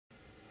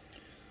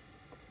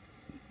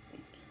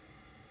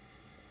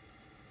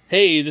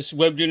Hey, this is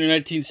Web Junior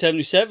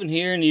 1977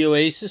 here in the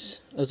Oasis,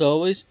 as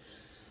always.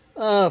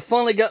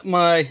 Finally got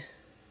my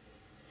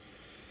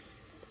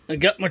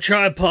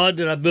tripod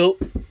that I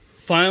built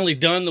finally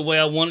done the way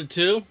I wanted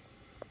to.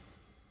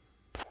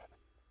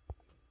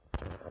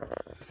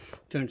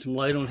 Turn some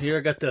light on here.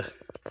 I got the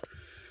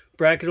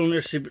bracket on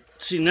there.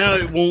 See now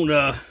it won't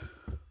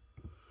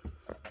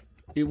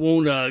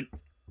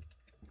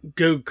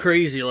go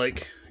crazy,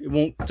 like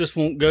it just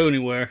won't go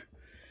anywhere.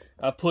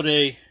 I put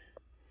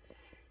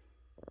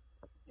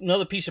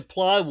another piece of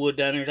plywood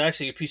down there. It's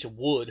actually a piece of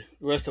wood.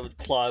 The rest of it's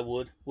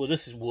plywood. Well,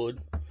 this is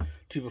wood,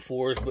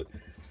 2x4s, but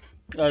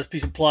there's a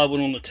piece of plywood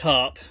on the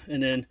top,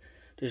 and then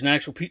there's an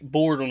actual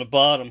board on the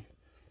bottom.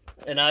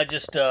 And I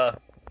just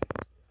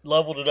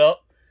leveled it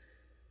up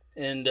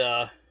and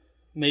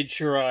made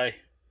sure I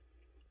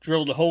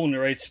drilled a hole in the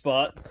right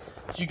spot.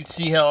 So you can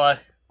see how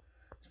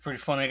it's pretty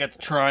funny. I got the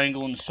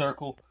triangle and the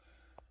circle,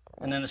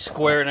 and then a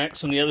square and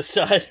X on the other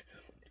side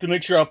to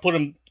make sure I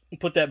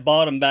put that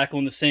bottom back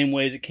on the same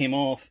way as it came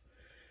off.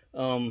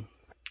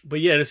 But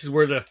yeah, this is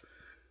where the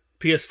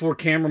PS4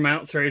 camera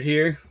mounts right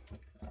here.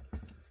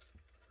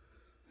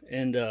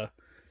 And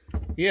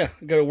yeah,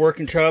 I got a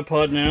working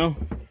tripod now.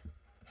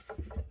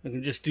 I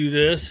can just do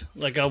this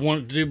like I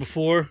wanted to do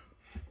before.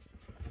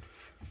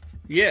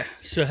 Yeah,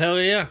 so hell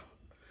yeah.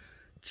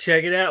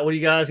 Check it out. What do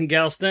you guys and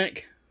gals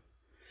think?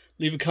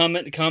 Leave a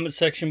comment in the comment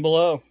section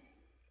below.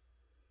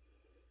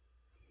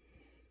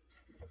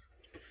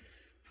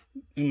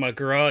 In my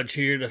garage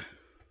here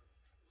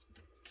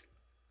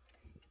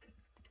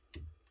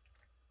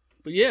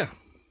but yeah,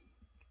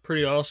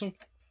 pretty awesome.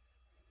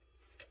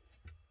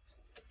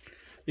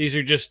 These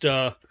are just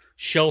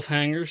shelf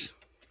hangers.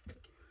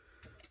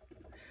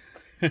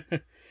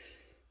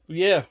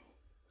 Yeah,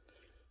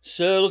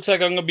 so it looks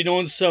like I'm gonna be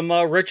doing some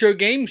retro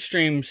game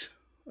streams.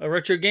 A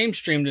retro game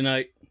stream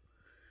tonight.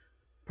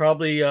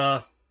 Probably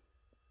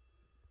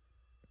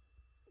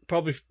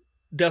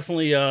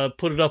definitely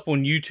put it up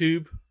on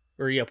YouTube.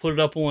 Or yeah, put it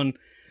up on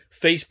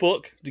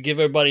Facebook to give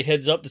everybody a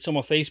heads up to some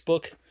of my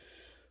Facebook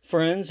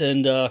friends.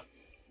 And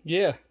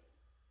yeah,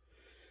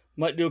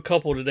 might do a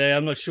couple today.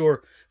 I'm not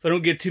sure. If I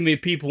don't get too many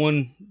people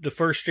in the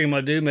first stream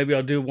I do, maybe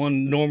I'll do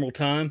one normal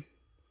time.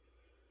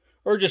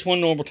 Or just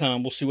one normal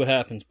time. We'll see what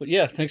happens. But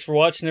yeah, thanks for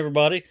watching,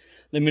 everybody.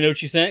 Let me know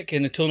what you think.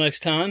 And until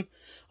next time,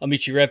 I'll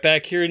meet you right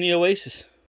back here in the Oasis.